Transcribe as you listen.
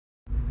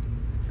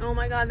Oh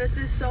my god, this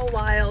is so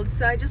wild.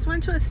 So I just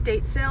went to a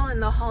estate sale in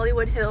the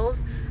Hollywood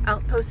Hills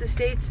Outpost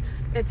Estates.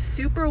 It's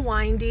super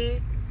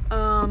windy,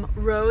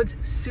 roads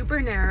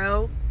super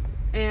narrow,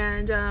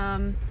 and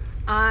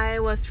I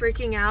was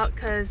freaking out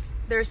because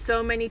there's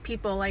so many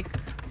people, like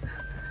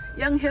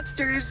young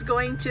hipsters,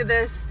 going to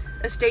this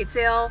estate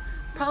sale,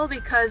 probably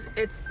because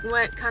it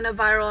went kind of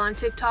viral on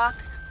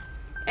TikTok.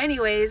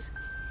 Anyways,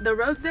 the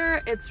roads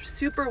there, it's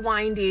super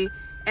windy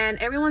and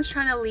everyone's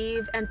trying to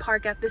leave and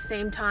park at the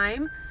same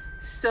time.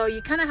 So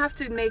you kind of have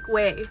to make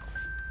way.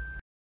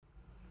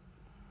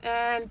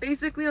 And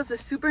basically it was a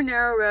super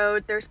narrow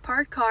road. There's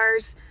parked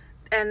cars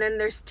and then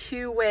there's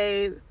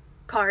two-way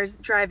cars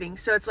driving.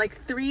 So it's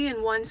like 3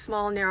 in one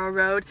small narrow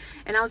road.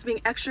 And I was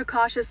being extra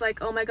cautious,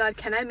 like, oh my god,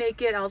 can I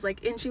make it? I was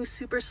like inching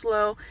super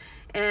slow,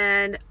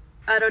 and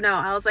I don't know.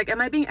 I was like,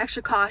 am I being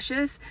extra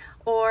cautious,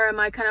 or am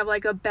I kind of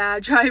like a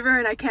bad driver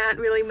and I can't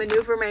really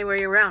maneuver my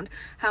way around?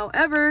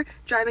 However,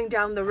 driving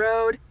down the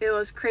road, it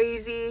was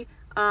crazy.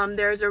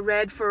 There's a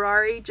red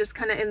Ferrari just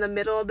kind of in the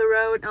middle of the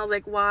road, and I was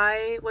like,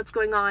 why? What's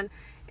going on?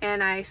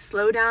 And I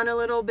slowed down a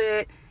little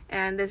bit,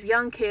 and this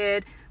young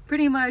kid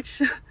pretty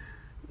much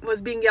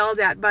was being yelled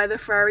at by the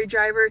Ferrari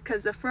driver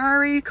because the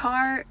Ferrari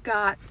car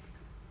got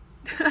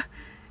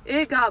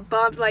it got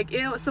bumped. Like,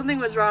 something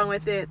was wrong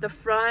with it. The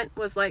front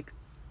was like,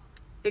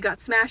 it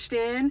got smashed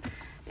in.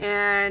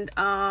 And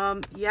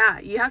yeah,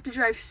 you have to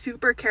drive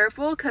super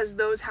careful because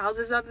those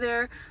houses up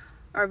there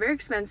are very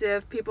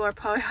expensive. People are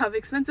probably have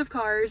expensive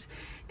cars,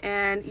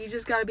 and you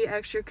just got to be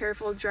extra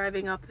careful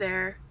driving up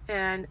there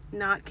and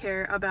not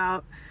care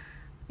about,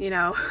 you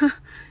know,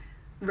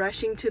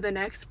 rushing to the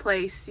next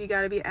place. You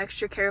got to be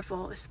extra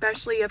careful,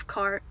 especially if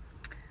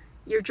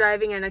you're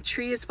driving and a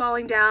tree is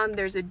falling down,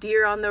 there's a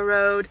deer on the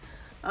road.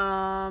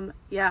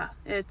 Yeah,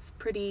 it's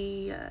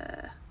pretty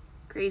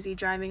crazy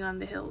driving on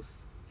the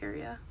hills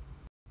area.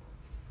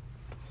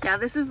 Yeah,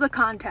 this is the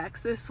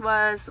context. This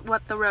was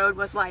what the road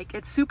was like.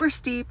 It's super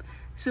steep,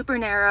 super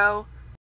narrow.